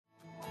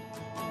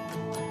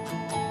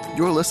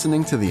You're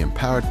listening to the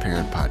Empowered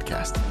Parent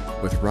Podcast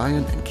with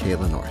Ryan and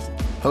Kayla North,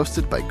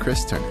 hosted by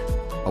Chris Turner,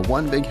 a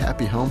One Big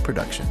Happy Home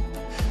production.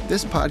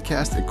 This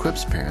podcast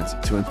equips parents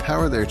to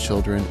empower their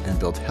children and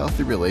build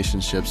healthy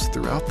relationships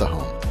throughout the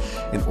home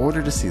in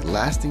order to see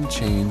lasting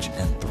change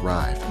and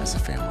thrive as a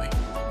family.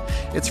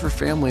 It's for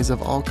families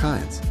of all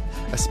kinds,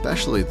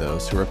 especially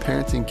those who are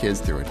parenting kids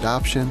through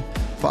adoption,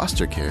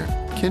 foster care,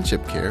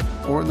 kinship care,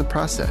 or in the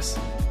process.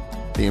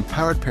 The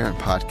Empowered Parent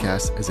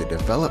Podcast is a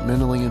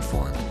developmentally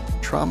informed,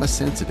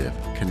 trauma-sensitive,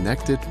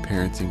 connected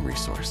parenting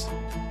resource.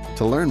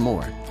 To learn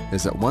more,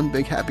 visit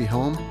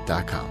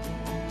onebighappyhome.com.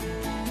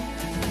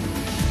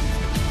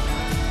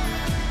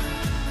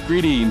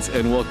 Greetings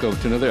and welcome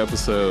to another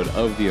episode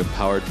of the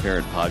Empowered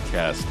Parent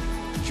Podcast.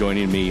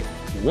 Joining me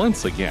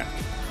once again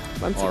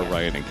are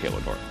Ryan and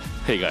Kayla North.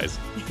 Hey guys.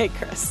 Hey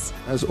Chris.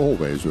 As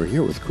always, we're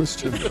here with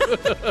Christian.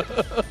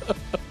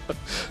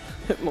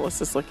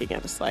 Melissa's looking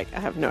at us like, I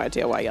have no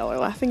idea why y'all are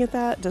laughing at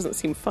that. Doesn't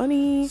seem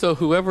funny. So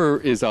whoever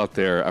is out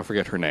there, I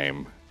forget her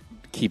name,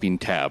 keeping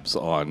tabs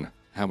on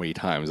how many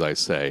times I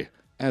say,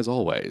 as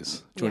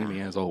always, joining me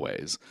as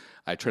always.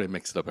 I try to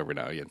mix it up every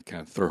now and again,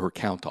 kind of throw her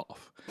count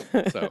off.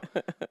 So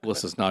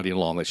Melissa's nodding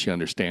along that she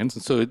understands.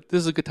 And so this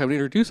is a good time to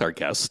introduce our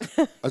guest.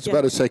 I was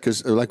about to say,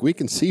 because we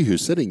can see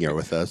who's sitting here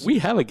with us. We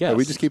have a guest.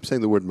 We just keep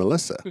saying the word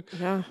Melissa.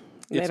 Yeah,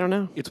 they don't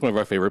know. It's one of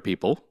our favorite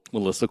people,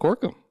 Melissa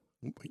Corkum.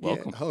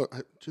 Welcome.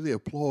 To the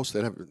applause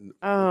that have we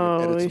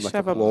edit should some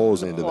have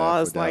applause a into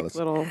applause that for like Dallas.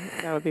 little.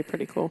 That would be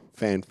pretty cool.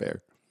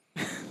 Fanfare.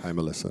 Hi,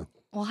 Melissa.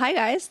 Well, hi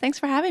guys. Thanks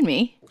for having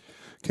me.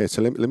 Okay,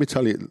 so let me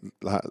tell you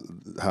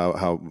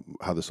how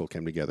this all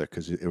came together,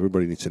 because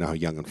everybody needs to know how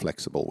young and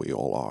flexible we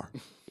all are.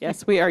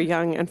 Yes, we are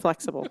young and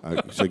flexible.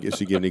 So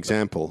to give an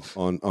example,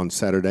 on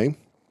Saturday,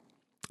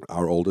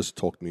 our oldest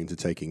talked me into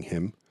taking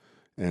him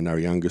and our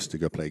youngest to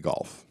go play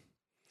golf.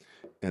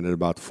 And at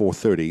about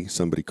 4:30,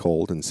 somebody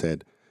called and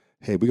said,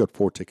 hey, we got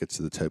 4 tickets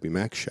to the Toby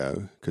Mac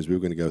show because we were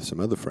going to go with some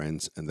other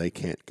friends and they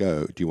can't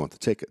go. Do you want the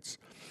tickets?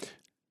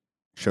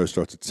 Show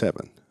starts at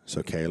 7.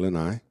 So Kayla and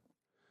I,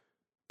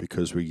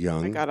 because we're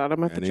young, I got out of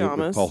my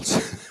pajamas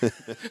and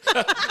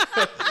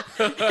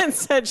and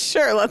said,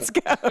 sure, let's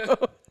go.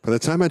 by the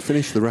time I'd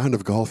finished the round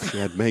of golf, she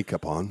had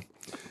makeup on.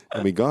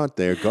 And we got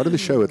to the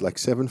show at like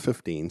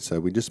 7:15, so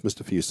we just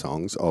missed a few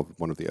songs of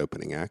one of the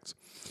opening acts.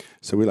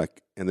 So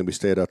and then we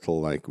stayed up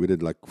till we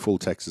did full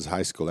Texas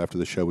high school. After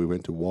the show, we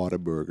went to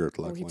Whataburger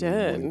till We 1 in the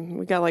did. morning.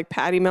 We got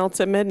patty melts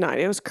at midnight.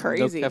 It was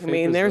crazy. I Cafe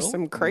mean, there's Brazil?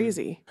 some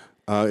crazy.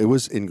 It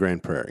was in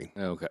Grand Prairie.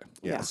 Okay.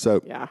 Yeah.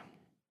 So Yeah.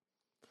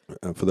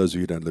 For those of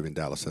you who don't live in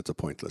Dallas, that's a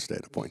pointless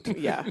data point.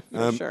 Yeah,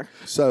 for sure.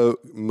 So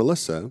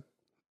Melissa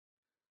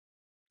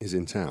is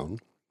in town,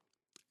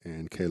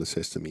 and Kayla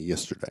says to me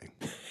yesterday,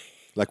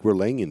 we're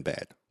laying in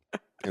bed,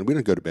 and we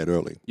don't go to bed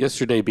early.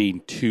 Yesterday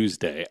being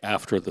Tuesday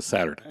after the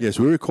Saturday. Yes,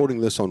 we're recording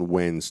this on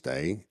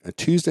Wednesday.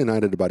 Tuesday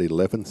night at about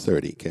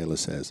 11:30, Kayla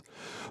says,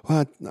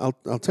 well,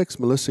 I'll text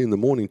Melissa in the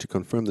morning to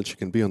confirm that she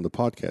can be on the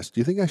podcast. Do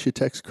you think I should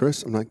text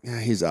Chris? I'm like, yeah,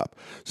 he's up.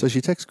 So she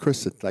texts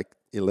Chris at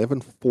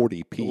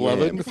 11:40 p.m. It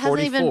hasn't even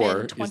 44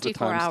 been is the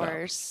 24 timestamp.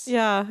 hours.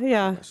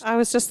 Yeah. I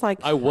was just like,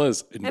 I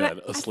was in and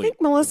bed I asleep.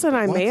 think Melissa and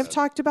I may What? have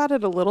talked about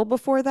it a little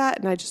before that,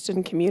 and I just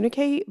didn't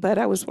communicate. But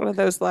I was one of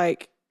those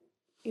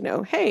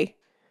hey,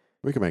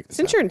 We can make this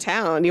since happen. you're in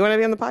town, do you want to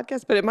be on the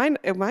podcast? But it might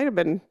have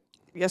been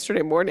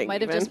yesterday morning.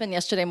 Might have even. just been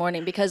yesterday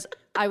morning because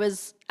I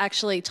was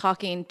actually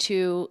talking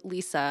to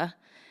Lisa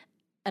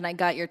and I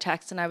got your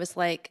text and I was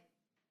like,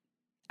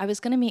 I was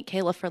going to meet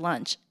Kayla for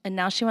lunch and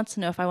now she wants to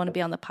know if I want to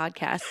be on the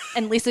podcast.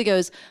 And Lisa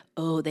goes,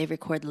 oh, they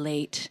record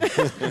late.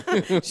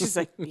 She's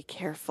like, be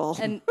careful.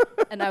 and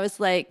I was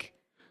like,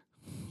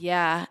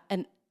 yeah.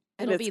 And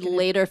it'll it's be gonna-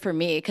 later for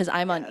me because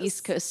I'm on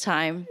East Coast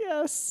time.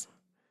 Yes.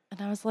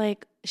 And I was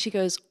like, she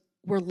goes,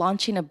 we're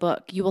launching a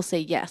book. You will say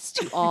yes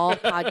to all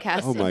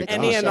podcasts. Oh my gosh!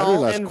 Any I and all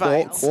realized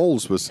invites.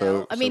 calls was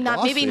so. I mean,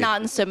 so maybe bossy.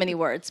 not in so many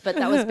words, but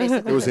that was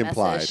basically It was the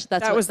implied. message.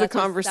 That was the That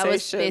was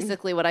conversation.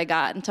 basically what I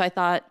got. And so I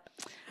thought,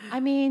 I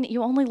mean,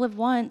 you only live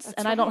once,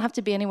 and I don't have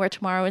to be anywhere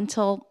tomorrow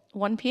until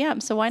 1 p.m.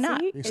 So why not?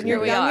 See? And And here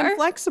you're we young are. and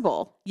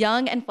flexible.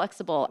 Young and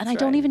flexible, and I That's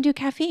don't right. even do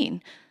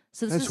caffeine.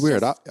 So this That's is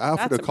weird. just- I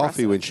offered her That's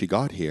coffee impressive. when she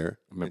got here,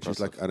 and she's Impressive.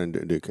 like, "I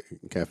don't do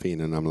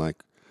caffeine," and I'm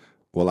like,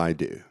 "Well, I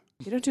do."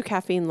 You don't do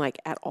caffeine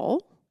at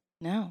all?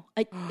 no,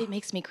 it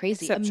makes me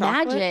crazy. Except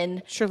Imagine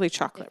chocolate? Surely if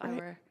chocolate, I right?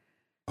 were.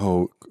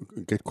 Oh,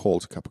 get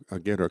Coles a cup.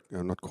 Get her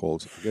not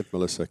Coles. Get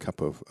Melissa a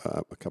cup of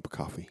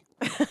coffee,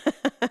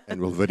 and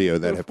we'll video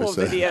that We'll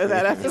episode. video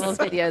that We'll episode.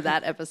 video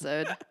that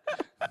episode.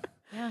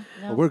 Yeah,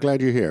 no. Well, we're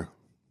glad you're here.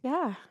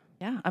 Yeah.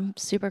 Yeah, I'm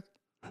super.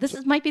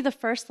 Might be the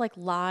first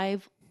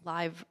live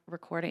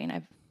recording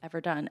I've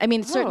ever done. I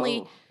mean,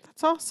 certainly Oh,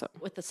 that's awesome.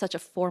 with such a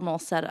formal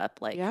setup.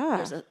 Yeah.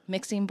 There's a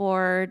mixing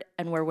board,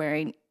 and we're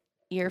wearing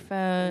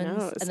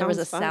earphones, it and there was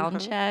a sounds fun, sound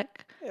huh?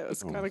 check. It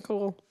was kind of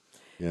cool.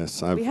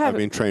 Yes, We I've have-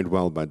 been trained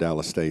well by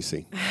Dallas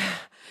Stacy.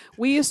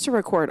 We used to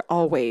record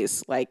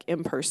always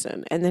in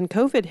person, and then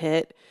COVID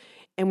hit,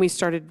 and we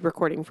started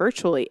recording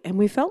virtually, and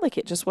we felt like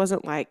it just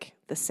wasn't like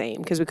the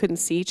same because we couldn't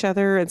see each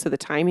other, and so the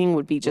timing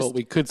would be just. Well,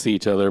 we could see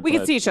each other. We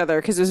could see each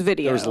other because it was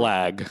video. There was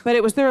lag.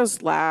 But there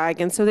was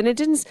lag, and so then it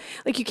didn't,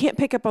 like, you can't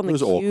pick up on the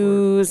cues,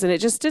 awkward. and it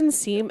just didn't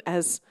seem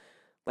as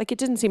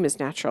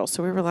natural.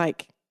 So we were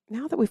like,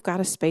 now that we've got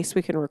a space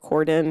we can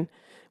record in,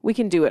 we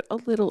can do it a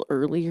little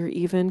earlier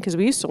even, because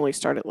we used to only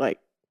start at like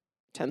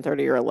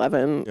 10:30 or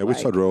 11. Yeah, we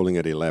started rolling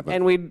at 11.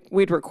 And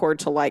we'd record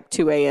till like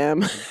 2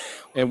 a.m.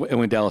 And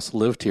when Dallas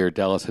lived here,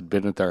 Dallas had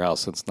been at their house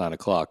since 9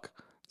 o'clock.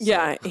 So.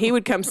 Yeah, he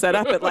would come set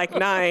up at like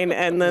 9,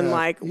 and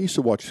then he used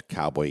to watch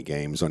Cowboy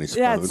games on his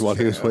phone while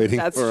he was waiting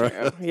That's for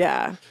true.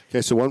 Yeah.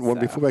 Okay, so one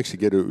before we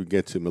actually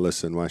get to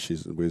Melissa and why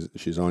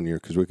she's on here,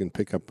 because we can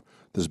pick up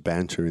this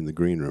banter in the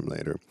green room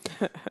later.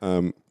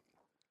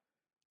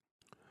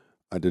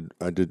 I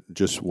did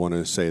just want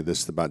to say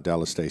this about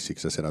Dallas Stacey,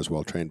 because I said I was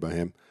well trained by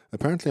him.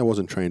 Apparently, I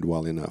wasn't trained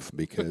well enough,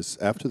 because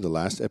after the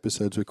last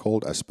episodes we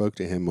called, I spoke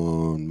to him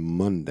on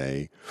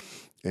Monday,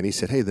 and he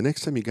said, "Hey, the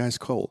next time you guys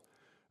call,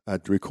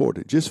 record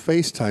it, just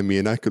FaceTime me,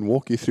 and I can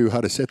walk you through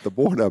how to set the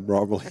board up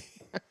properly."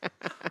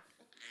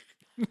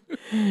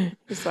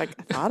 He's like,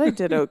 I thought I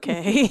did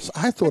okay. So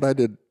I thought I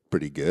did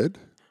pretty good.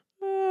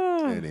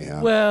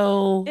 Anyhow,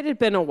 Well, It had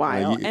been a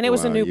while, and it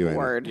was a new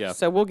board,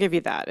 so we'll give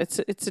you that. It's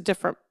a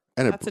different.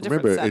 and That's a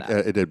different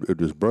it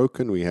was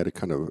broken. We had to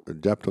kind of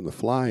adapt on the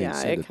fly and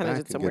send it kinda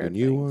back did some and get a weird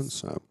new one. things.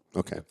 So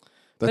okay,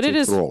 But it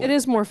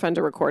is more fun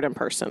to record in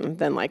person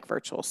than like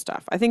virtual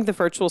stuff. I think the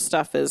virtual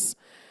stuff is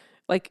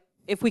like,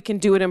 if we can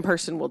do it in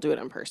person, we'll do it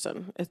in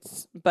person.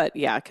 But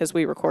yeah, because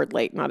we record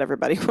late, not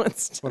everybody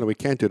wants to. Well, we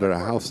can't do it at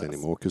our house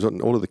anymore because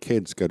all of the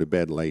kids go to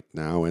bed late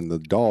now, and the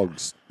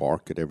dogs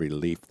bark at every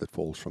leaf that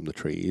falls from the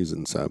trees,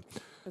 and so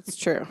It's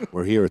true.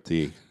 we're here at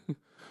the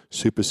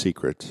super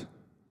secret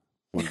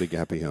One Big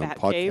Happy Home Bat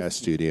podcast cave.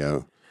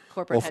 studio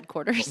Corporate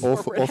headquarters.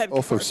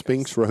 off of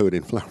Spinks Road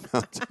in Flower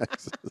Mound,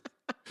 Texas.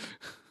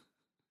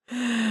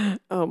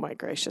 Oh my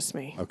gracious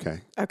me. Okay,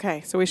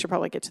 Okay, so we should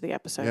probably get to the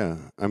episode. yeah.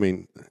 I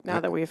mean,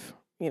 Now that we've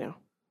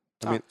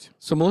talked.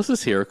 so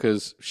Melissa's here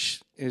because,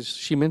 as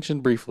she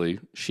mentioned briefly,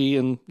 she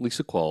and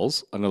Lisa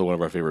Qualls, another one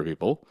of our favorite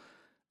people,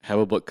 have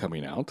a book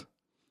coming out,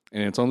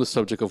 and it's on the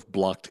subject of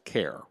blocked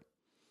care.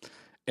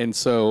 And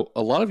so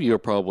a lot of you are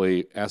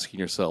probably asking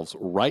yourselves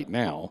right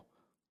now,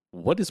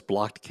 what is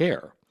blocked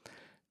care?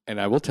 And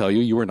I will tell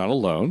you, you are not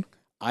alone.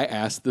 I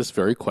asked this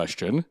very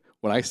question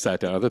when I sat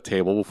down at the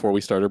table before we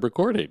started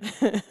recording,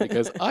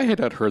 because I had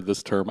not heard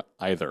this term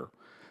either.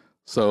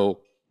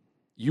 So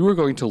you are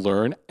going to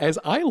learn as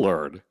I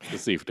learned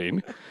this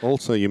evening.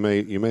 also you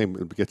may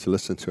get to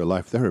listen to a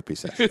live therapy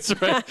session. That's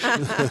right.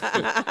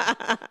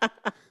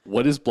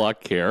 What is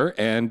blocked care?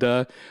 And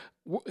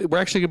we're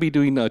actually going to be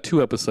doing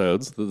 2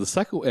 episodes. The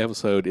second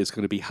episode is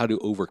going to be how to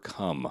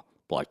overcome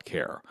blocked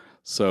care.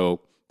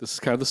 So this is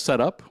kind of the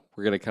setup.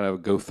 We're going to kind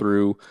of go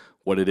through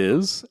what it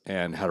is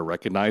and how to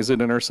recognize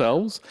it in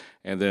ourselves.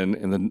 And then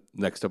in the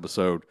next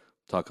episode,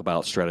 talk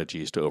about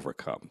strategies to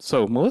overcome.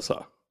 So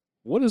Melissa,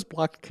 what is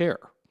blocked care?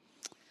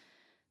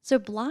 So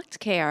blocked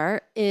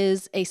care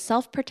is a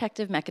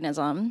self-protective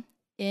mechanism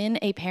in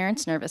a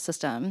parent's nervous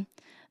system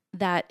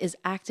that is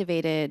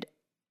activated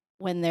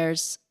when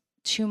there's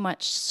too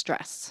much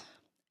stress.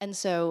 And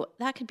so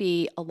that could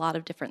be a lot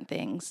of different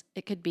things.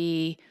 It could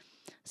be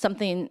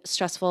something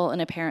stressful in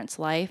a parent's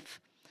life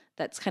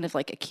that's kind of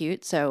like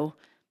acute. So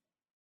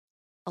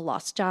a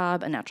lost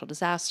job, a natural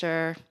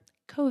disaster,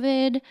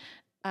 COVID.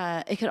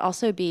 It could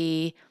also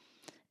be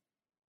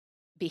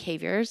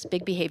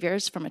big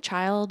behaviors from a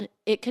child.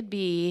 It could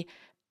be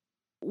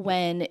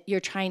when you're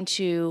trying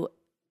to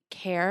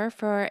care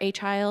for a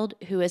child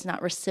who is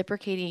not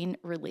reciprocating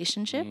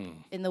relationship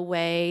in the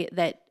way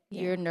that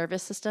your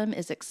nervous system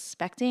is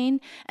expecting.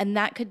 And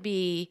that could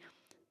be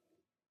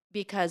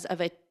because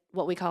of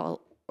what we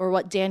call, or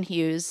what Dan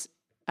Hughes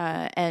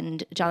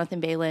and Jonathan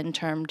Balin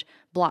termed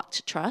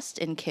blocked trust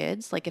in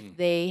kids. Like if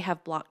they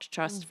have blocked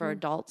trust for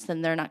adults,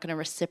 then they're not going to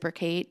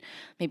reciprocate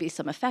maybe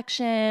some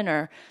affection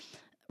or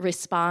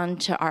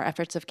respond to our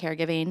efforts of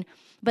caregiving.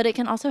 But it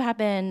can also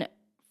happen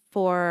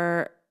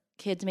for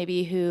kids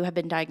maybe who have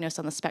been diagnosed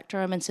on the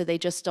spectrum, and so they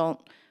just don't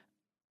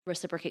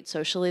reciprocate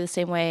socially the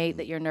same way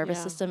that your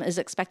nervous system is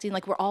expecting.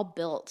 Like we're all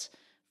built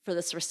for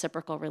this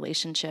reciprocal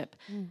relationship.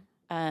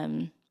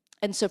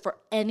 And so for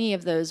any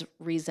of those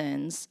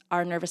reasons,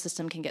 our nervous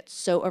system can get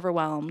so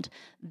overwhelmed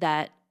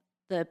that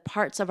the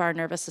parts of our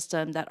nervous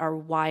system that are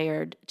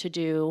wired to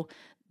do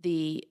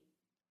the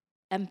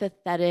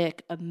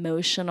empathetic,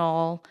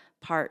 emotional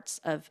parts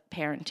of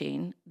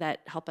parenting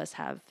that help us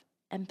have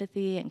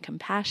empathy and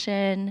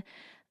compassion,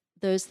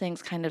 those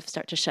things kind of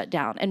start to shut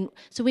down. And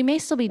so we may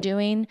still be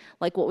doing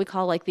like what we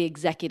call like the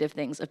executive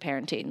things of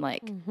parenting,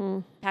 like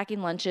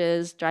packing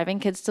lunches, driving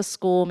kids to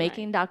school,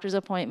 making doctor's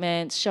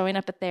appointments, showing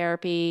up at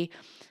therapy,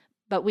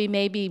 but we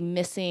may be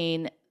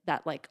missing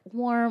that like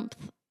warmth.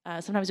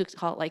 Sometimes we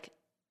call it like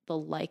the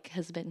like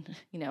has been,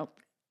 you've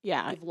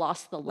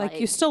lost the like.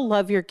 Like you still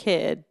love your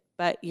kid,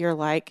 but you're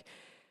like,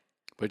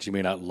 But you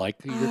may not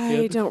like your I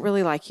kid. don't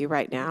really like you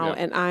right now, Yeah.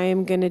 and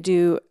I'm going to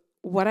do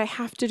what I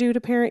have to do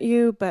to parent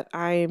you, but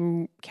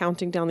I'm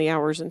counting down the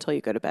hours until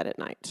you go to bed at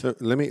night. So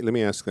let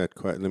me ask that.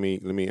 Let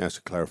me ask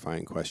a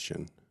clarifying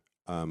question.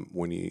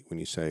 When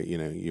you say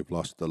you've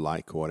lost the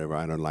like or whatever,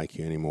 I don't like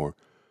you anymore.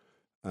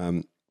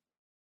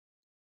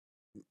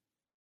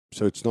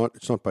 So it's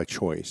not by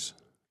choice.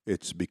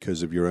 It's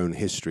because of your own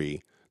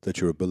history that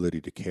your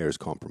ability to care is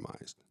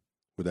compromised.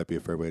 Would that be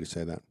a fair way to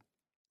say that?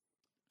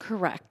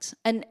 Correct.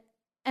 And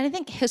I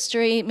think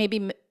history may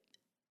be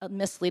a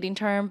misleading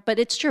term, but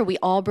it's true. We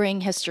all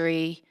bring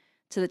history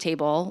to the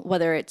table,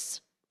 whether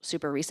it's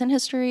super recent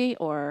history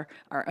or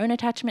our own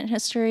attachment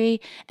history.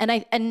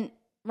 And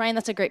Ryan,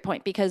 that's a great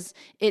point, because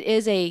it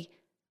is a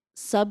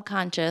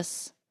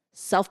subconscious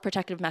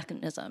self-protective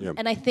mechanism. Yep.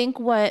 And I think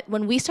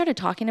when we started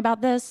talking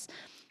about this,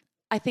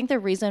 I think the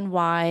reason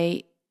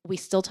why we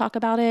still talk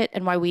about it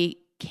and why we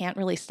can't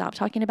really stop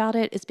talking about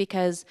it is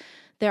because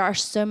there are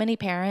so many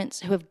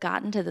parents who have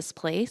gotten to this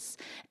place.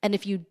 And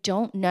if you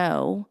don't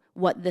know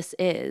what this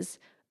is,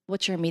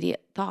 what's your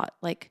immediate thought?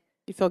 Like,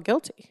 you feel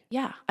guilty.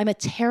 Yeah, I'm a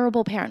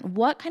terrible parent.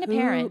 What kind of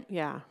parent?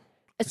 Yeah.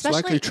 Especially,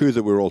 it's likely true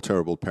that we're all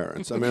terrible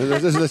parents. I mean,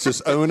 let's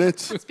just own it.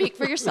 Speak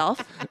for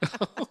yourself.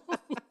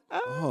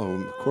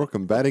 Oh,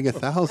 Corkum batting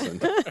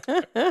 1,000.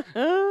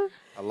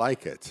 I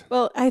like it.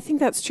 Well, I think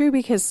that's true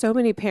because so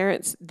many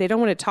parents, they don't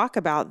want to talk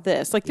about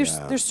this. Like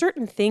there's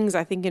certain things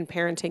I think in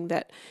parenting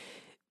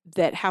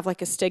that have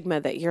like a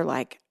stigma that you're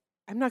like,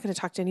 I'm not going to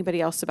talk to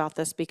anybody else about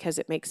this because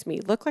it makes me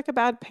look like a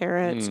bad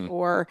parent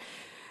or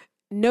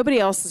nobody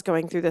else is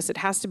going through this. It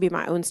has to be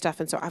my own stuff.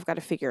 And so I've got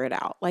to figure it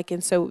out. Like,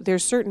 and so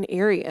there's certain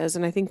areas,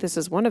 and I think this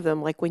is one of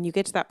them. Like when you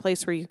get to that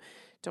place where you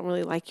don't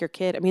really like your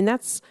kid, I mean,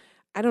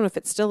 I don't know if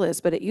it still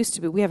is, but it used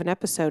to be. We have an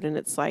episode and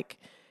it's like,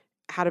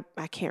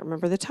 I can't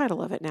remember the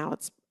title of it now.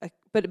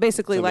 But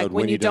basically so like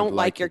when you don't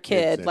like your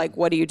kid, like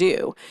what do you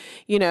do?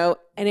 And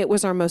it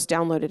was our most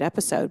downloaded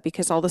episode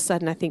because all of a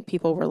sudden I think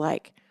people were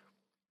like,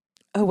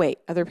 oh wait,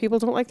 other people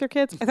don't like their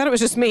kids? I thought it was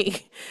just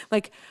me.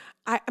 Like,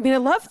 I mean, I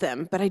love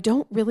them, but I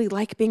don't really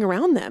like being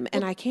around them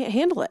and I can't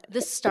handle it.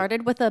 This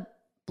started with a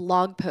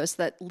blog post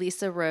that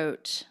Lisa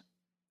wrote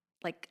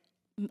like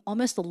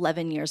almost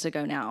 11 years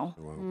ago now,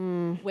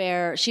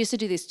 where she used to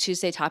do these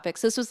Tuesday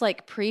topics. This was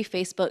like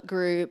pre-Facebook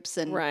groups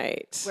and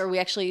where we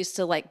actually used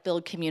to like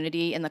build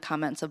community in the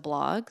comments of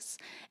blogs.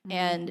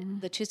 And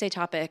the Tuesday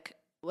topic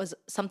was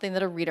something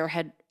that a reader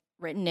had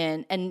written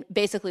in. And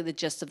basically the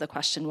gist of the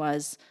question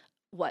was,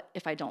 what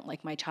if I don't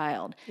like my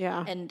child?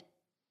 Yeah. And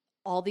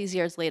all these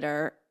years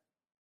later,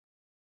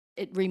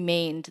 it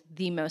remained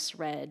the most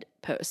read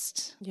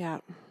post. Yeah.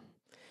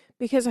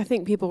 Because I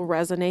think people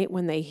resonate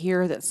when they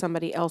hear that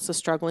somebody else is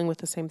struggling with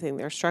the same thing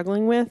they're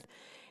struggling with.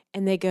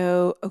 And they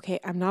go, okay,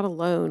 I'm not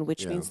alone,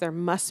 which means there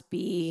must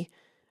be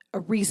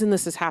a reason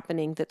this is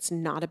happening that's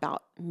not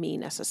about me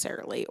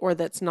necessarily, or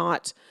that's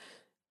not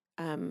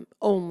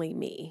only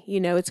me.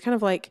 It's kind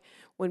of like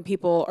when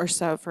people are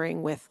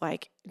suffering with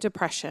like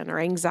depression or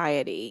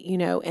anxiety,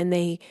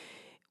 and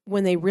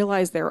when they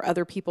realize there are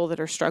other people that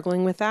are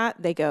struggling with that,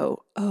 they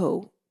go,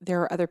 oh,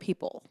 there are other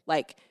people.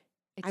 Like,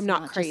 I'm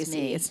not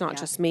crazy. It's not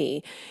just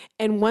me.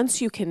 And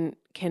once you can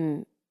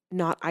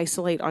not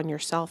isolate on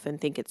yourself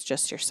and think it's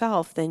just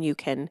yourself, then you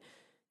can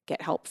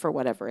get help for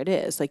whatever it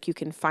is. Like you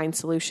can find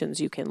solutions.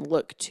 You can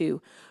look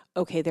to,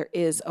 okay, there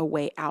is a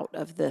way out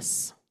of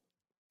this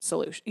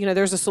solution.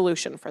 There's a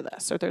solution for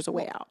this, or there's a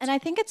way out. And I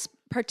think it's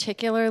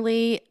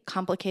particularly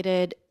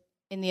complicated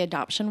in the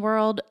adoption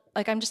world.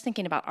 Like I'm just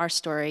thinking about our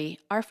story.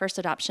 Our first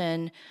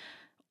adoption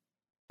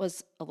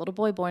was a little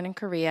boy born in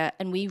Korea,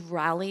 and we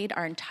rallied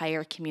our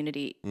entire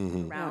community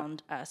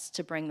around us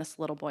to bring this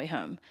little boy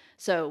home.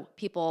 So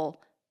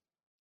people,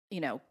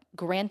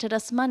 granted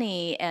us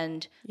money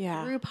and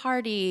threw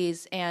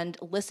parties and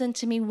listened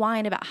to me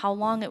whine about how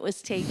long it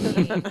was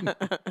taking.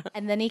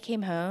 And then he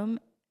came home,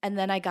 and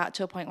then I got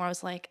to a point where I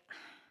was like,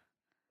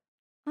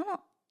 I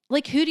don't,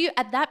 like,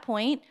 at that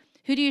point,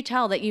 who do you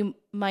tell that you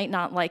might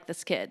not like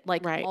this kid?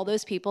 Like all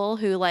those people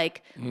who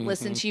like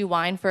listened to you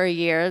whine for a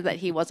year that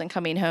he wasn't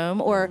coming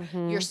home, or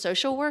your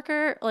social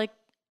worker, like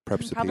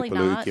perhaps the probably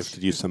people not. who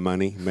gifted you some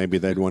money, maybe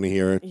they'd want to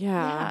hear it.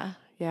 Yeah.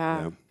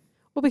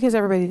 Well, because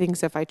everybody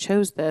thinks if I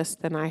chose this,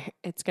 then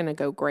it's going to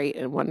go great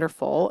and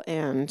wonderful.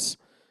 And,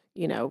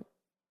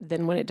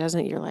 then when it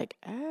doesn't, you're like,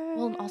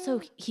 Well, and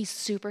also he's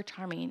super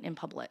charming in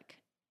public.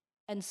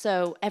 And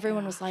so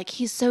everyone was like,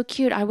 he's so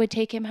cute, I would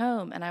take him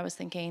home. And I was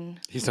thinking,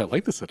 he's not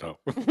like this at home.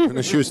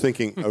 And she was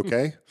thinking,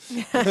 okay.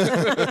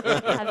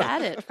 Have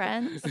at it,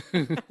 friends.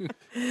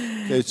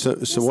 Okay, so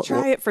let's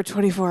try it for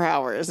 24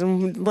 hours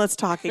and let's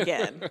talk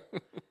again.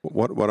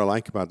 What I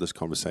like about this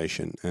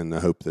conversation, and I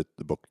hope that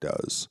the book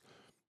does,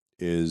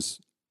 is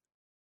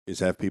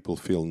have people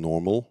feel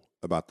normal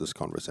about this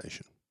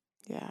conversation.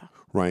 Yeah.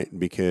 Right?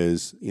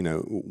 Because,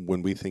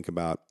 when we think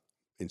about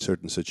in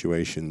certain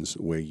situations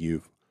where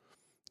you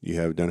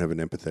don't have an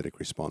empathetic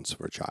response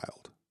for a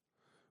child,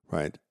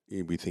 right?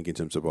 We think in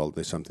terms of, well,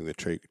 there's something that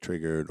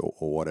triggered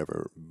or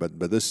whatever. But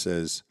this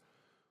says,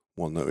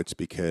 well, no, it's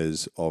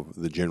because of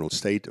the general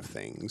state of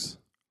things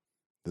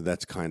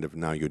that's kind of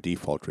now your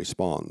default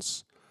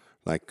response,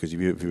 Like, because if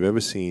you've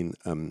ever seen,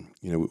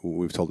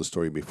 we've told the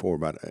story before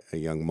about a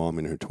young mom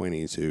in her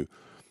 20s who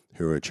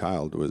her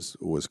child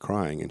was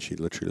crying, and she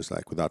literally was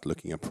like, without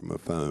looking up from her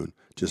phone,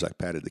 just like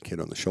patted the kid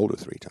on the shoulder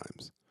 3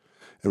 times.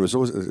 It was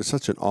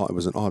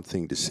an odd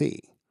thing to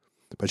see,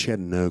 but she had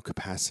no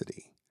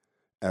capacity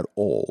at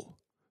all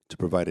to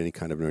provide any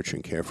kind of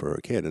nurturing care for her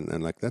kid,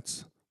 and like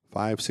that's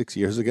 5-6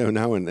 years ago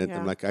now,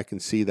 and like I can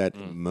see that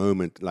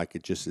moment, like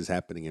it just is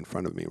happening in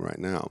front of me right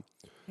now.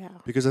 Yeah.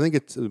 Because I think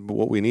it's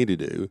what we need to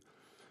do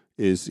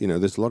is,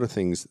 there's a lot of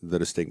things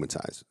that are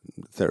stigmatized,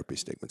 therapy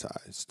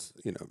stigmatized,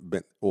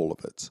 all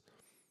of it.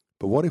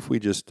 But what if we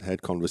just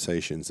had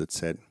conversations that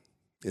said,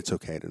 it's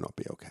okay to not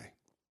be okay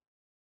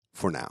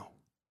for now,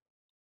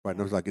 right?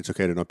 Not like it's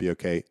okay to not be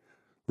okay,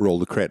 roll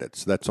the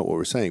credits. That's not what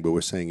we're saying. But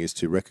we're saying is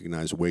to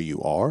recognize where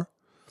you are,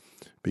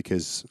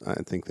 because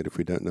I think that if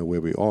we don't know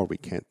where we are, we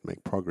can't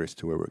make progress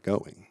to where we're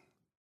going.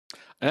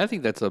 And I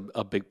think that's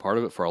a big part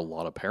of it for a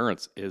lot of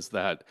parents, is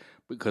that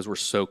because we're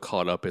so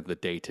caught up in the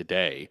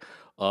day-to-day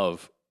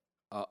of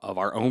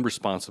our own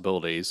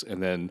responsibilities,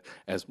 and then,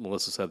 as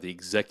Melissa said, the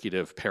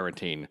executive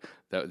parenting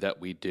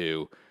that we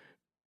do,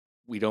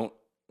 we don't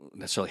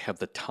necessarily have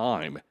the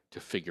time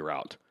to figure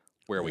out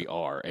where we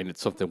are, and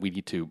it's something we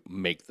need to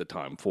make the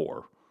time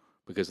for,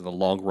 because in the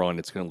long run,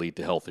 it's going to lead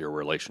to healthier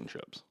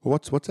relationships.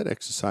 What's that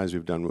exercise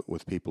we've done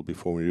with people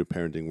before when we do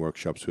parenting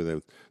workshops, with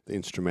the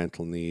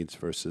instrumental needs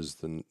versus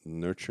the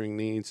nurturing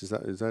needs? Is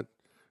that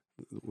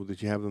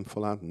did you have them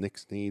fill out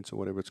Nick's needs or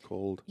whatever it's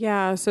called?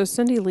 Yeah. So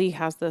Cindy Lee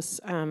has this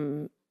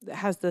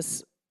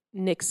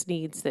Nick's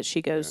needs that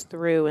she goes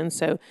through, and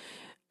so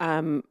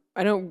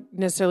I don't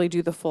necessarily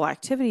do the full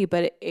activity,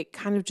 but it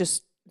kind of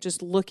just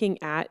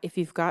looking at, if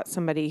you've got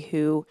somebody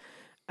who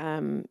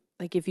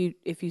like if you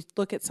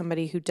look at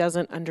somebody who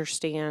doesn't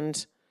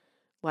understand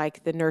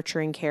like the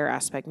nurturing care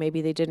aspect,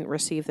 maybe they didn't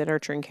receive the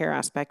nurturing care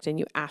aspect, and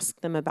you ask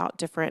them about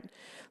different,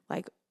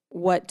 like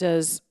what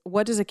does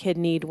a kid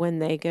need when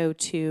they go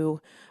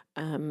to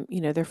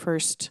their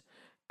first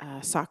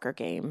soccer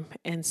game.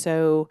 And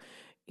so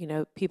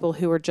people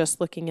who are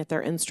just looking at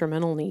their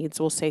instrumental needs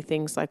will say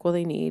things like, well,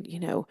 they need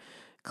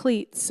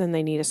cleats, and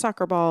they need a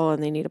soccer ball,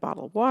 and they need a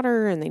bottle of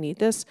water, and they need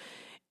this.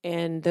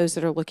 And those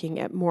that are looking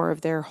at more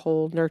of their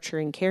whole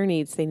nurturing care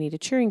needs, they need a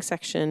cheering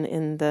section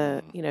in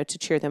the, to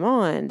cheer them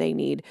on. They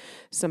need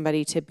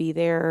somebody to be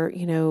there,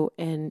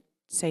 and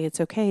say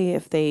it's okay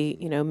if they,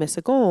 miss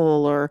a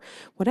goal or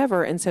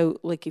whatever. And so,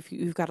 like, if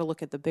you've got to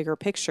look at the bigger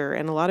picture,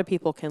 and a lot of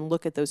people can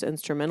look at those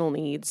instrumental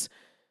needs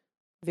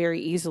very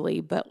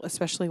easily, but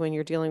especially when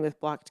you're dealing with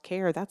blocked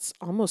care, that's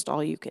almost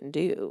all you can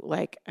do.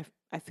 Like,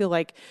 I feel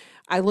like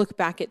I look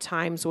back at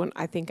times when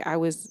I think I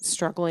was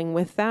struggling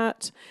with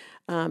that,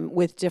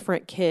 with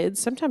different kids.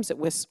 Sometimes it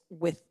was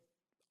with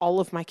all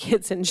of my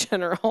kids in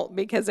general,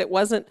 because it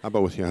wasn't. How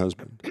about with your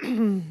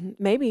husband?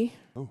 Maybe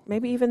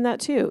even that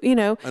too,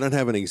 I don't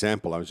have an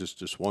example. I was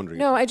just wondering.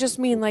 No, I just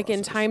mean like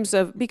in times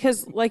of,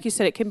 because like you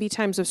said, it can be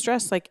times of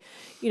stress. Like,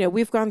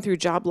 we've gone through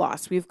job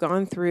loss. We've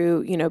gone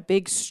through,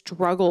 big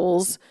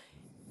struggles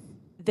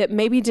that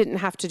maybe didn't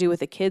have to do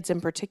with the kids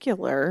in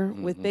particular,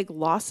 with big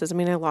losses. I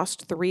mean, I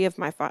lost 3 of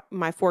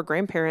my 4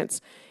 grandparents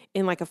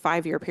in like a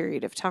 5-year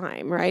period of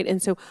time, right?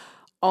 And so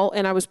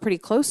and I was pretty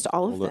close to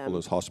all of them. All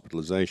those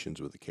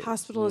hospitalizations with the kids.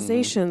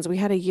 Hospitalizations. We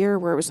had a year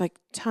where it was like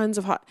tons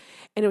of and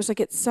it was like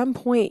at some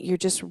point you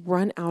just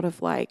run out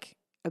of like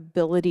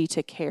ability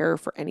to care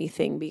for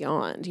anything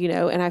beyond,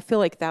 and I feel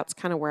like that's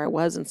kind of where I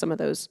was in some of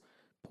those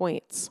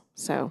points.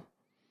 So,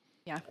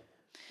 yeah.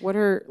 What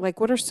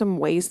are some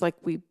ways like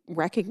we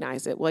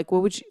recognize it? Like,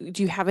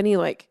 do you have any,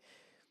 like,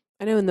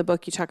 I know in the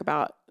book you talk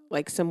about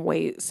like some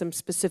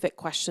specific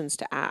questions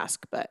to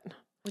ask, but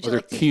would you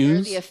like to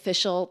hear the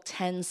official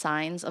 10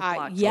 signs of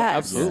blocked care? Yes,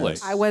 absolutely.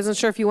 I wasn't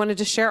sure if you wanted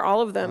to share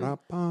all of them.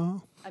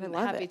 I'm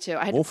happy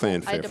to. I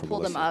had to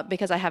pull them up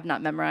because I have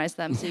not memorized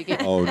them. So you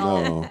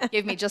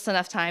gave me just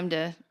enough time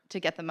to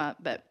get them up.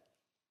 But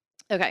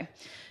okay,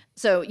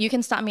 so you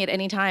can stop me at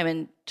any time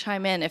and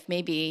chime in if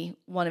maybe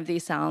one of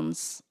these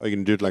sounds. Or you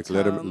can do it like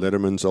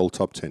Letterman's old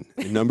top 10.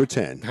 Number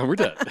 10. And we're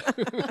done.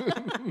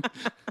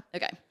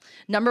 Okay.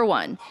 Number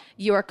 1,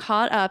 you are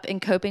caught up in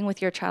coping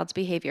with your child's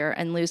behavior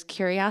and lose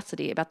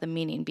curiosity about the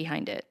meaning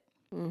behind it.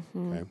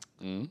 Mm-hmm. Okay.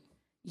 Mm-hmm.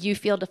 You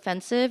feel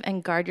defensive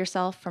and guard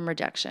yourself from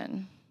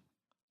rejection.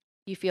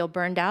 You feel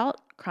burned out,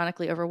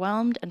 chronically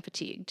overwhelmed, and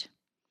fatigued.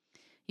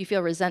 You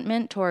feel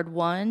resentment toward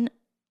one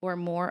or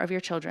more of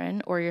your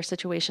children or your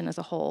situation as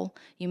a whole.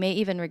 You may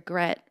even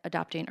regret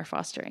adopting or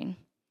fostering.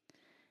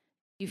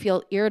 You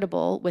feel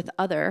irritable with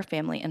other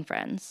family and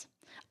friends.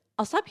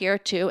 I'll stop here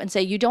too and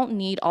say you don't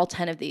need all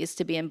 10 of these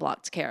to be in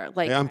blocked care.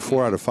 Like, I'm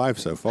 4 out of 5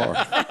 so far.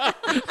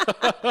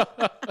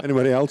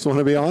 Anybody else want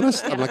to be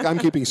honest? I'm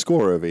keeping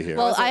score over here.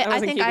 Well, I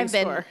think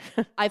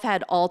I've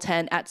had all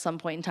 10 at some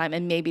point in time,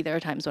 and maybe there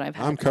are times when I've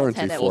had. I'm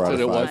currently 4 out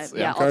of 5.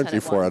 Yeah, I'm currently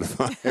 4 out of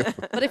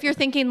 5. But if you're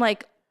thinking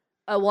like,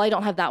 oh, well, I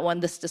don't have that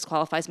one, this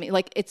disqualifies me.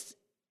 Like, it's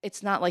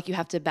not like you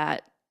have to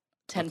bat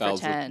 10 for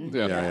 10.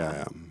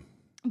 Yeah.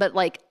 But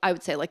like, I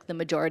would say like the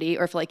majority,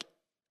 or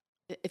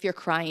if you're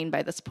crying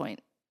by this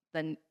point,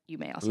 then you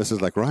may also. This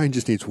is like, Ryan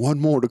just needs one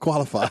more to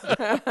qualify.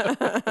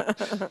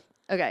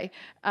 Okay.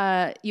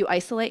 You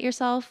isolate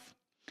yourself.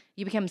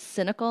 You become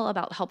cynical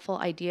about helpful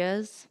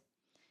ideas.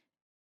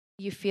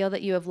 You feel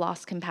that you have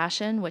lost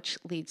compassion, which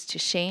leads to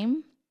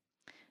shame.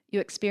 You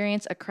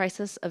experience a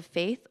crisis of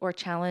faith or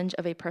challenge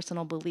of a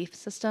personal belief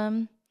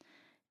system.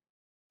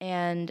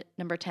 And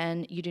number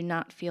 10, you do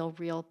not feel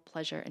real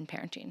pleasure in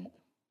parenting.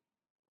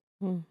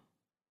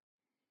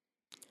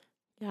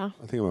 Yeah.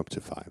 I think I'm up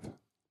to 5.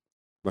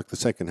 Like the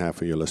second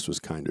half of your list was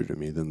kinder to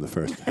me than the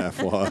first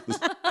half was.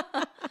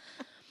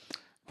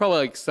 Probably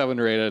like 7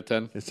 or 8 out of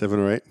 10. 7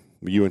 or 8?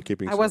 You weren't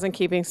keeping I score? wasn't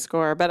keeping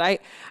score, but I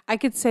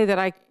could say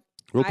that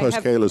We'll post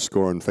have- Kayla's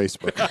score on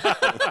Facebook.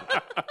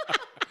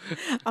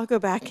 I'll go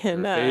back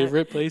and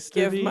Favorite place to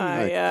give be?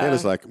 my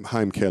Kayla's like,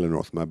 hi, I'm Kayla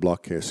North. My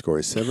block care score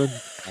is 7.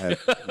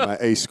 My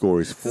A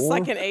score is 4. It's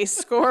like an ace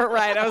score,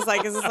 right? I was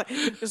like, is this like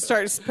just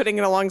start putting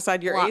it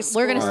alongside your ace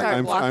score? We're going to start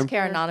I'm- Blocked I'm-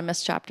 Care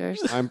Anonymous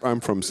chapters. I'm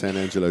from San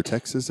Angelo,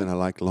 Texas, and I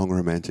like long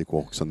romantic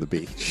walks on the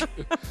beach.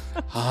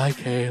 Hi,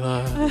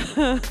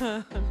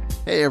 Kayla.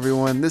 Hey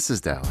everyone, this is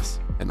Dallas,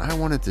 and I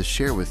wanted to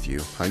share with you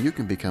how you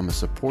can become a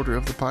supporter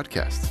of the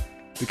podcast.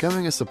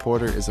 Becoming a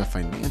supporter is a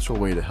financial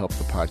way to help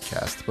the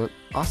podcast, but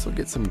also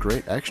get some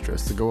great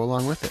extras to go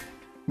along with it.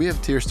 We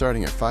have tiers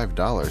starting at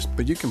 $5,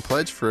 but you can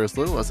pledge for as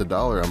little as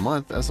 $1 a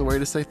month as a way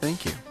to say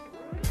thank you.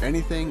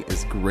 Anything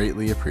is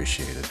greatly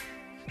appreciated.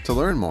 To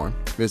learn more,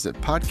 visit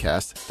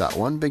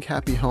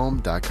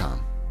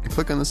podcast.onebighappyhome.com and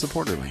click on the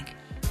supporter link.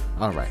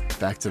 All right,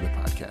 back to the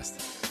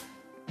podcast.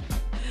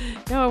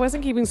 No, I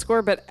wasn't keeping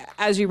score, but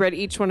as you read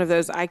each one of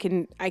those, I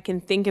can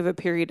think of a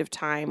period of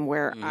time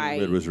where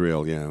It was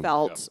real, yeah.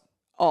 felt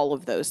all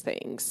of those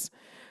things.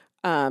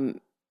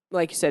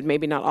 Like you said,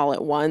 maybe not all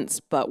at once,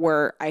 but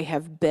where I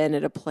have been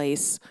at a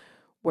place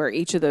where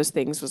each of those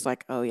things was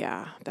like, oh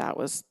yeah, that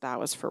was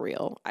for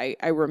real. I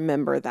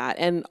remember that,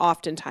 and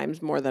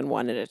oftentimes more than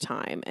one at a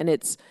time. And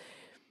it's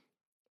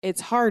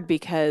hard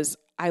because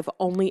I've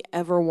only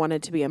ever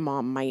wanted to be a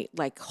mom my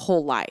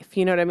whole life.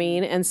 You know what I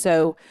mean? And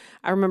so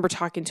I remember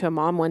talking to a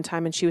mom one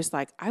time, and she was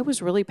like, I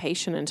was really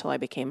patient until I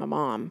became a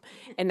mom.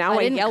 And now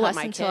I didn't yell at cuss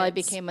my until kids. I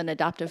became an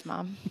adoptive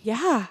mom.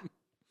 Yeah.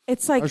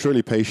 It's I like, was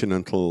really patient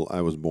until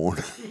I was born.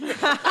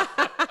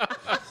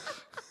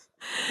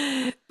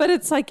 but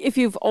it's like,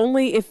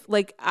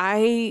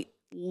 I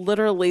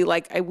literally,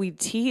 we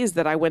teased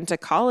that I went to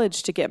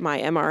college to get my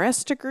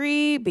MRS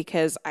degree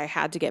because I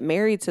had to get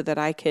married so that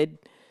I could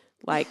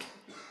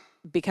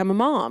become a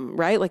mom,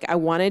 right? Like I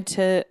wanted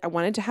to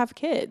have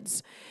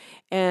kids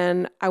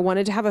and I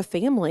wanted to have a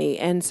family.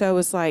 And so it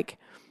was like,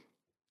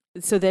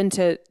 so then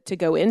to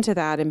go into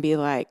that and be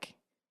like,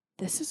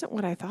 this isn't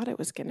what I thought it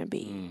was going to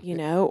be, you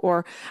know,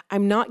 or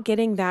I'm not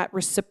getting that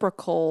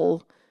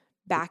reciprocal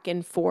back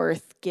and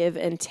forth, give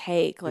and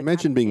take. Like,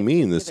 Imagine being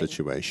me in this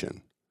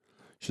situation.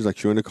 She's like,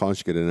 she went to college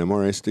to get an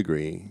MRS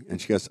degree. And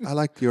she goes, I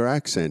like your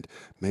accent.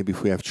 Maybe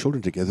if we have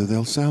children together,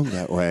 they'll sound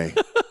that way.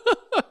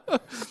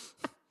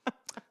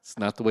 It's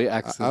not the way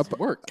accents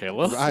work,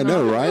 Kayla. I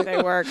know, right?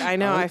 They work. I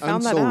know. I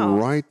found that until out.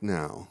 right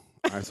now,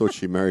 I thought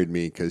she married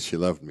me because she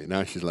loved me.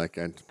 Now she's like,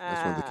 I just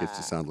want the kids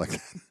to sound like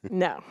that.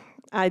 No,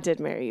 I did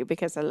marry you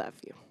because I love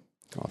you.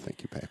 Oh,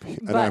 thank you, Pappy.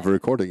 And I have a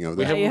recording of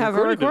We that. haven't You have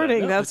a recorded it.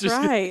 recording. No, That's it's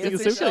just- right. it's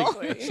It's the same a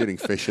thing. show. Shooting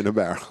fish in a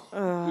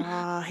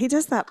barrel. He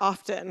does that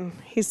often.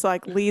 He's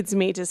like, leads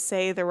me to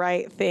say the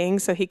right thing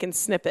so he can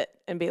snip it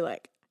and be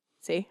like,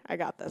 see, I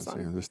got this So,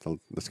 one. yeah,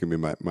 that's gonna be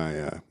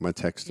my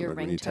text Your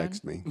when you ringtone?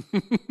 text me.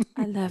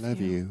 I love,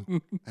 Love you.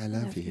 you. I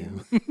love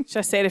you. Should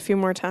I say it a few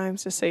more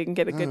times just so you can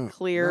get a good,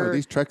 clear? No,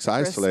 these tracks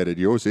isolated.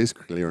 Yours is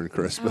clear and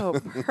crisp. Oh,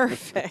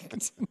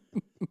 perfect.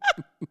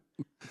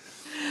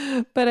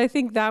 But I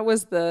think that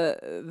was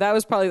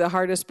probably the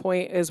hardest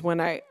point is when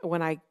I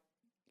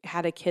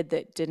had a kid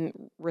that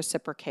didn't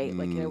reciprocate.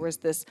 Like there was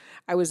this,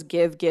 I was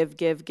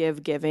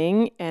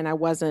giving, and I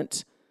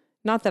wasn't,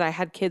 not that I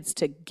had kids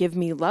to give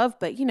me love,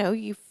 but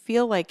you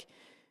feel like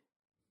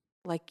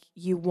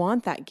you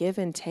want that give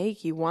and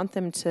take. You want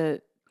them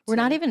to. We're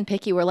not even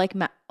picky. We're like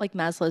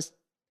Maslow's,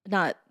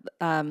 not,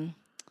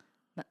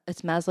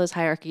 it's Maslow's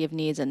hierarchy of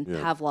needs and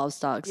Pavlov's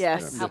dogs.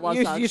 Yes,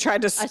 Pavlov's dogs. you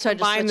tried to I tried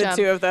to combine switch the them.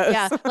 two of those.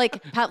 Yeah,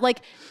 like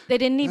they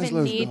didn't even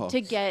Maslow's need dogs.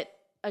 to get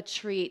a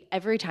treat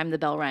every time the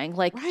bell rang.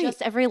 Like Right.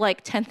 just every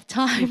 10th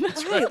time.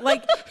 Right,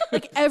 like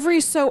every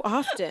so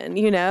often,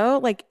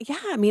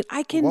 I mean,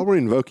 I can. While we're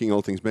invoking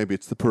all things, maybe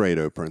it's the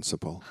Pareto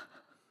principle.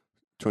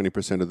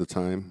 20% of the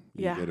time,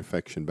 you Yeah. get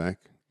affection back.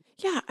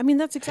 Yeah, I mean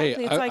that's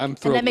exactly. Hey, it's like I'm And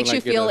thrilled that makes when I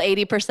you get feel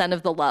a- 80%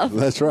 of the love.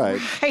 That's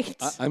right.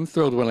 right. I'm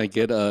thrilled when I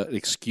get a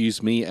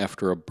excuse me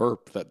after a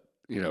burp that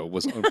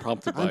was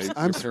unprompted by your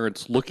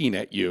parents looking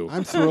at you.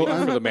 I'm thrilled.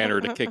 waiting for the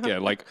manner to kick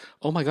in. Like,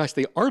 oh my gosh,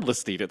 they are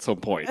listening at some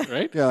point,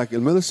 right? Yeah, like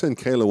Melissa and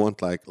Kayla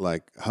want like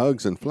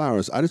hugs and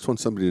flowers. I just want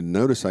somebody to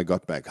notice I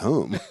got back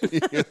home.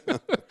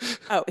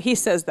 Oh, he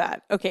says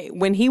that. Okay,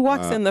 when he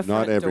walks in the not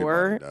front everybody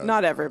door, does.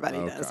 not everybody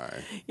does.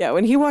 Okay. Yeah,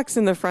 when he walks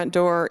in the front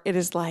door, it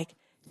is like,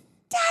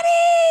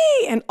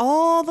 Daddy! And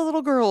all the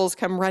little girls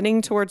come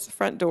running towards the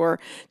front door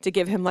to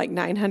give him like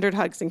 900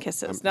 hugs and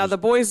kisses. Now, the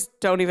boys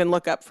don't even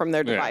look up from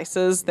their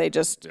devices. They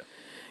just,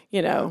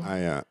 you know.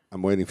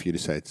 I'm waiting for you to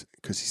say it's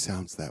because he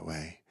sounds that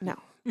way. No.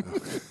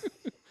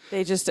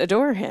 They just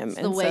adore him. It's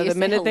and the way so you the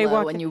minute say they hello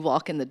walk when you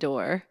walk in the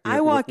door.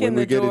 I walk in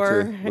the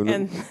door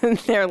and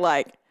they're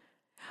like,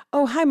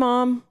 oh, hi,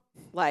 Mom.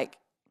 Like,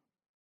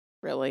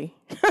 really?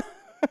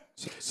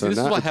 So this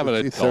is why having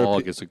a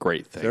dog is a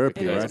great thing.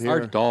 Therapy right here.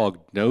 Our dog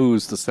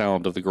knows the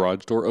sound of the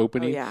garage door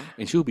opening, yeah.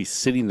 and she'll be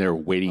sitting there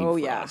waiting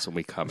for us when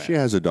we come in. She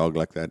has a dog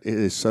like that. It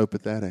is so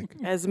pathetic.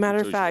 As a matter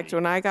of fact,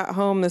 when I got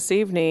home this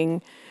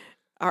evening,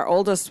 our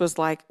oldest was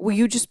like, will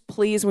you just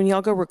please, when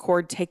y'all go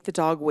record, take the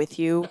dog with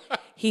you?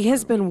 He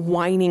has been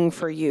whining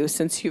for you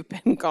since you've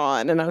been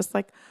gone. And I was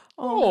like,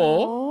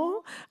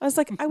 oh. I was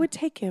like, I would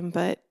take him,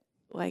 but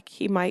like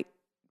he might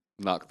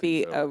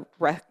be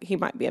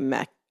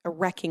a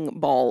wrecking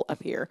ball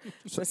up here.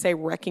 So I say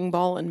wrecking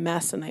ball and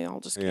mess, and they all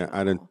just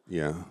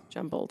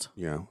jumbled.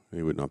 Yeah,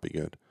 it would not be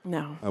good.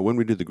 No. When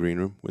we do the green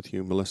room with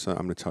you, Melissa,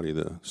 I'm going to tell you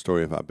the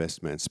story of our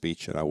best man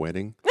speech at our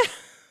wedding.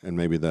 And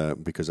maybe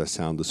because I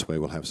sound this way,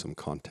 we'll have some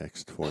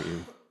context for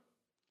you.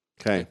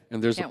 Okay.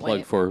 And there's a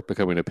plug for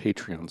becoming a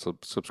Patreon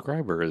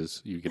subscriber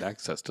is you get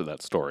access to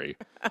that story.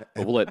 But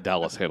we'll let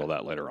Dallas handle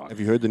that later on. Have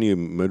you heard the new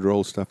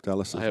mid-roll stuff,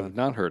 Dallas? I have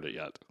not heard it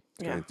yet.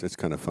 Okay. Yeah. It's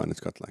kind of fun. It's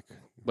got like...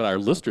 But our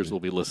listeners will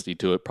be listening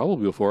to it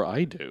probably before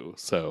I do.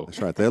 So that's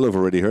right. They'll have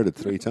already heard it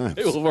 3 times.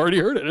 They will have already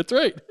heard it. That's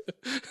right.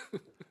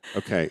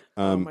 Okay.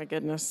 Oh, my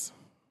goodness.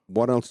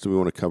 What else do we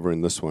want to cover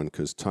in this one?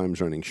 Because time's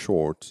running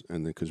short.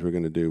 And because we're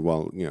going to do,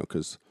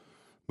 because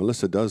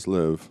Melissa does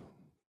live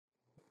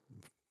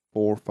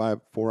 4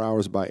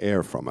 hours by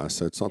air from us.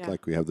 So it's not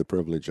like we have the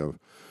privilege of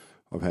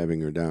having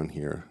her down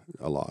here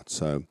a lot.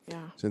 So is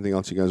there anything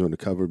else you guys want to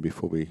cover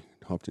before we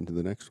hopped into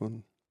the next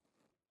one?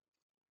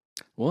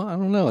 Well, I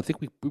don't know. I think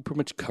we pretty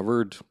much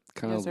covered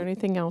is there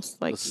anything else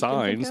like the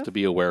signs to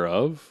be aware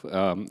of.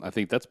 I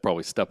think that's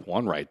probably step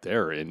one right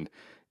there in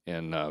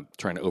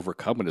trying to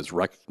overcome it is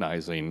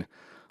recognizing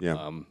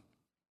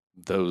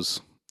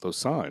those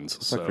signs.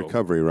 It's like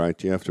recovery,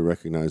 right? You have to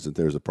recognize that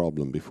there's a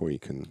problem before you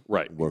can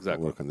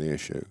work on the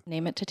issue.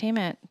 Name it to tame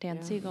it,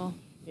 Dan Siegel.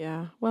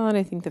 Yeah. Well, and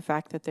I think the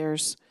fact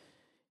that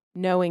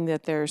knowing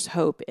that there's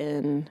hope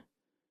in,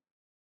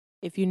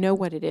 if you know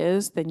what it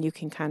is, then you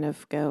can kind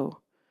of go,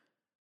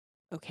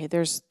 okay,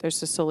 there's a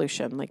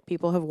solution. Like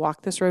people have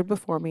walked this road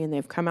before me and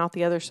they've come out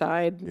the other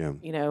side,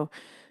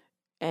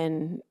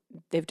 and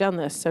they've done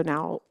this. So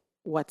now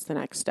what's the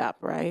next step,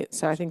 right?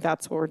 So I think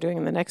that's what we're doing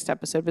in the next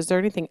episode. Is there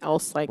anything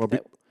else like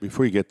that?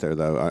 Before you get there,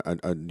 though,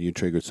 you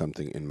triggered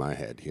something in my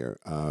head here.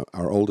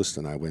 Our oldest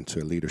and I went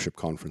to a leadership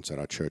conference at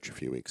our church a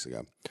few weeks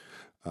ago.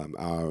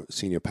 Our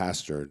senior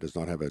pastor does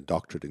not have a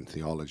doctorate in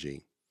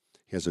theology.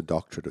 He has a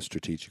doctorate of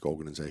strategic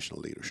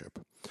organizational leadership.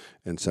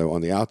 And so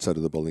on the outside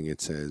of the building,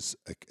 it says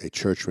a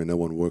church where no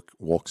one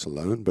walks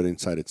alone, but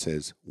inside it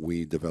says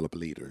we develop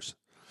leaders,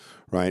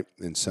 right?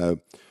 And so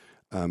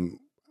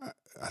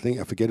I think,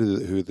 I forget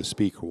who the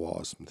speaker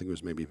was. I think it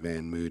was maybe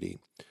Van Moody.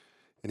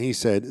 And he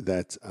said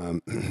that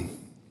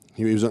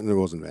it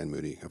wasn't Van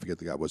Moody. I forget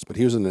the guy was, but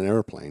he was in an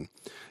airplane.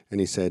 And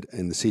he said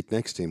in the seat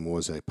next to him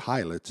was a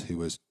pilot who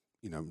was,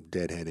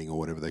 deadheading or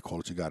whatever they call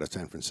it to go to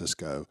San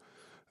Francisco.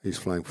 He's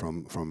flying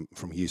from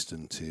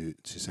Houston to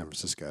San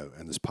Francisco,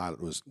 and this pilot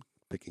was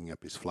picking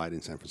up his flight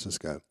in San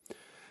Francisco.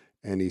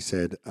 And he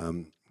said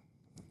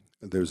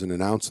there was an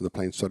announcement, the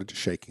plane started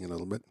shaking a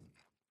little bit,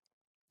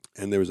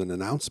 and there was an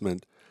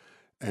announcement,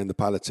 and the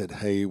pilot said,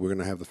 hey, we're going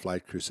to have the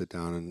flight crew sit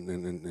down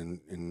and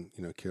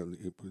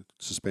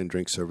suspend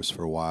drink service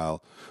for a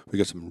while. We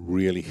got some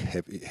really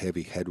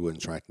heavy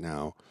headwinds right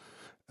now,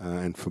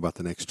 and for about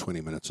the next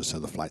 20 minutes or so,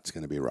 the flight's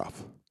going to be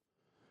rough.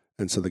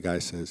 And so the guy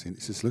says,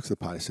 looks at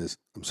the pilot and says,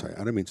 I'm sorry,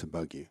 I don't mean to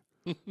bug you,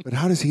 but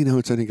how does he know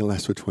it's only going to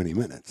last for 20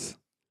 minutes?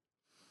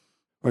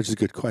 Which is a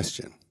good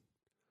question.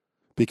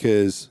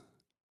 Because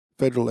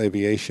federal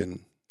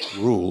aviation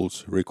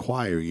rules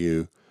require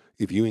you,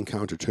 if you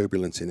encounter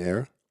turbulence in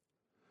air,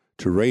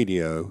 to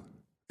radio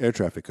air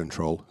traffic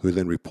control, who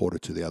then report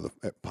it to the other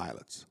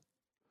pilots.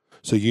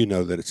 So you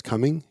know that it's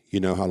coming, you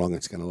know how long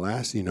it's going to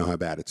last, you know how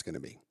bad it's going to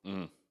be.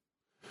 Mm.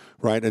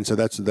 Right, and so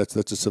that's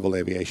a civil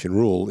aviation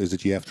rule, is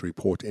that you have to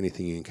report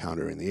anything you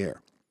encounter in the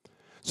air.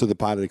 So the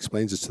pilot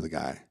explains this to the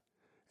guy,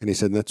 and he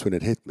said, that's when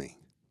it hit me.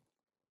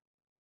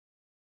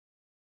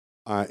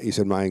 He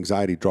said, my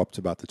anxiety dropped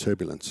about the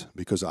turbulence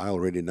because I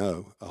already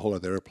know a whole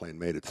other airplane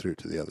made it through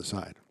to the other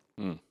side.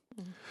 Mm.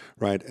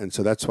 Right, and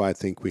so that's why I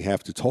think we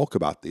have to talk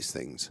about these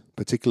things,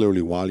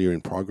 particularly while you're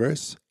in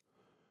progress.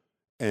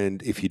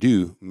 And if you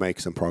do make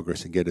some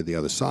progress and get to the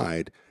other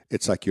side,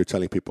 it's like you're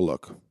telling people,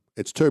 look,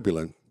 it's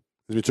turbulent.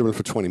 It's been turbulent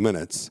for 20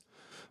 minutes,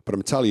 but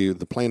I'm telling you,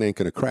 the plane ain't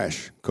going to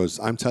crash because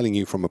I'm telling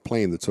you from a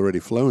plane that's already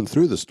flown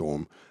through the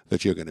storm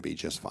that you're going to be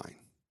just fine.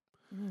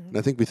 Mm-hmm. And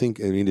I think we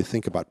need to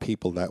think about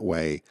people that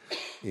way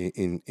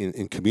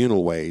in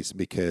communal ways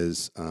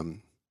because,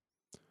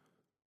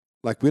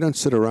 like, we don't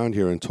sit around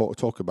here and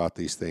talk about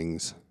these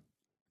things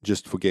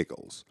just for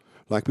giggles.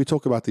 Like, we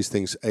talk about these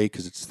things, A,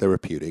 because it's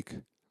therapeutic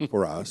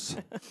for us.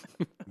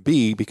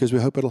 B, because we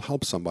hope it'll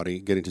help somebody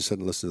getting to sit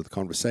and listen to the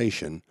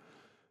conversation.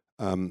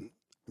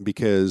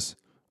 Because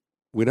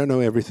we don't know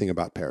everything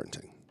about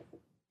parenting.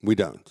 We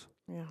don't.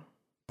 Yeah.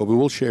 But we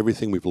will share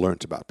everything we've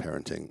learned about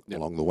parenting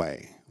along the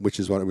way, which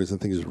is what I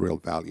think is real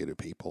value to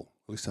people.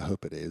 At least I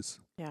hope it is.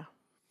 Yeah.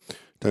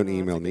 Don't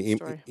email me.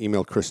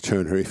 Email Chris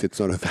Turner if it's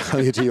not of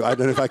value to you. I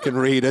don't know if I can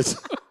read it.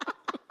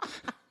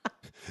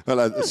 Well,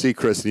 I see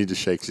Chris, and he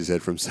just shakes his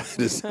head from side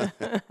to side.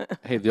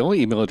 Hey, the only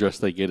email address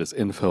they get is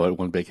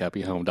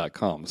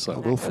info@onebighappyhome.com. So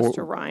That goes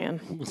to Ryan.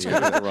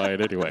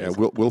 Ryan anyway.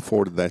 Yeah, we'll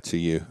forward that to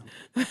you.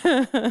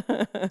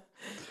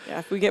 Yeah,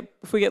 if we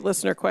get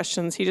listener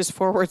questions, he just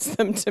forwards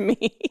them to me.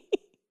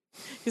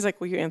 He's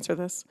like, "Will you answer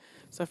this?"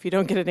 So if you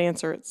don't get an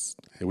answer, it's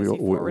he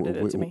forwarded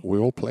it to me. We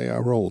all play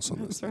our roles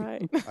on this. That's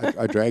right.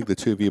 I dragged the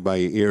two of you by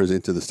your ears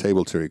into this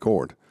table to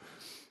record.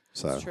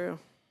 That's true.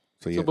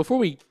 So before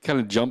we kind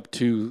of jump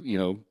to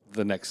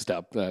the next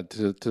step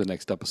to the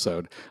next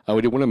episode,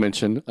 we did want to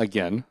mention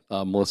again,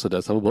 Melissa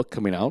does have a book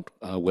coming out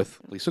with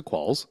Lisa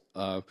Qualls,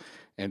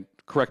 and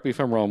correct me if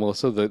I'm wrong,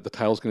 Melissa. The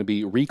title is going to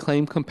be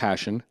 "Reclaim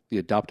Compassion: The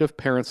Adoptive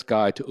Parent's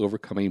Guide to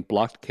Overcoming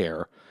Blocked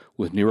Care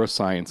with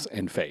Neuroscience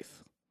and Faith."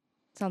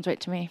 Sounds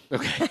right to me.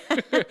 Okay,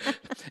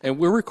 and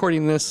we're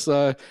recording this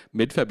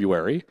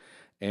mid-February,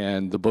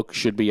 and the book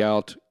should be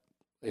out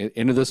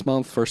end of this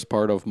month, first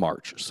part of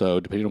March.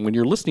 So depending on when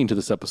you're listening to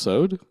this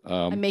episode.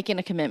 I'm making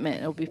a commitment.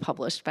 It'll be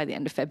published by the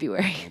end of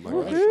February. Oh my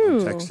gosh,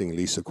 I'm texting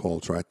Lisa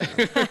Qualls right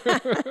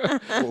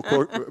now.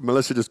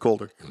 Melissa just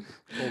called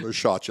her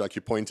shot. Like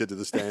you pointed to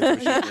the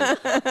stands. She's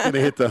going to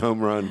hit the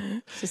home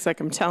run. It's just like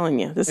I'm telling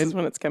you, this is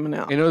when it's coming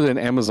out. I know that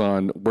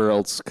Amazon, where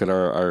else could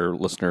our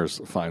listeners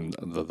find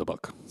the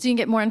book? So you can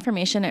get more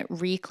information at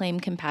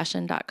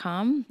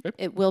reclaimcompassion.com. Okay.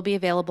 It will be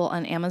available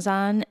on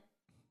Amazon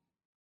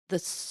the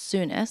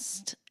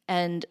soonest,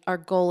 and our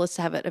goal is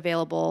to have it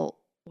available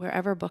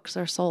wherever books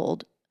are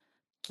sold.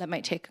 That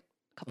might take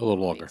a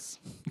little longer.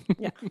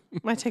 Yeah,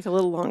 might take a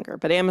little longer,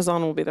 but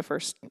Amazon will be the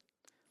first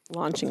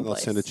launching and they'll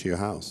place. send it to your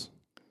house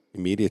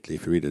immediately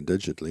if you read it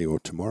digitally, or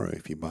tomorrow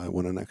if you buy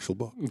an actual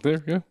book.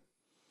 There, yeah.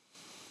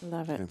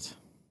 Love it.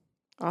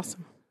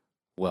 Awesome.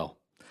 Well,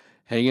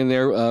 hang in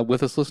there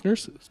with us,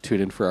 listeners.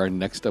 Tune in for our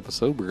next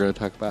episode. We're going to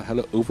talk about how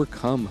to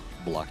overcome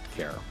blocked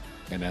care.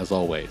 And as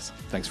always,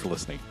 thanks for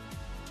listening.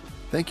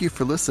 Thank you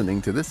for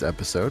listening to this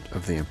episode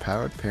of the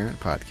Empowered Parent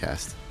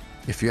Podcast.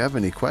 If you have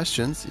any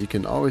questions, you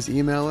can always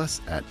email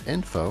us at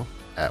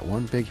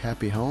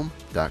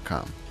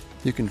info@onebighappyhome.com.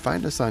 You can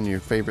find us on your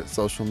favorite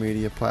social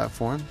media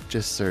platform.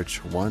 Just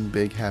search One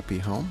Big Happy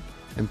Home.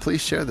 And please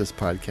share this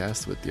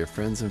podcast with your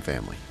friends and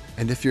family.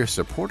 And if you're a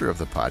supporter of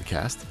the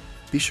podcast,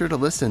 be sure to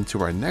listen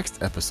to our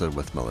next episode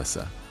with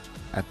Melissa.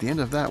 At the end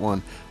of that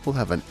one, we'll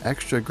have an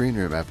extra Green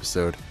Room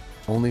episode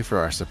only for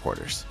our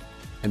supporters.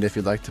 And if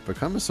you'd like to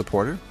become a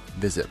supporter,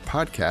 visit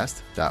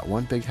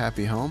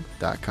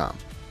podcast.onebighappyhome.com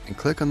and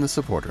click on the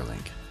supporter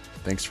link.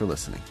 Thanks for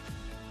listening.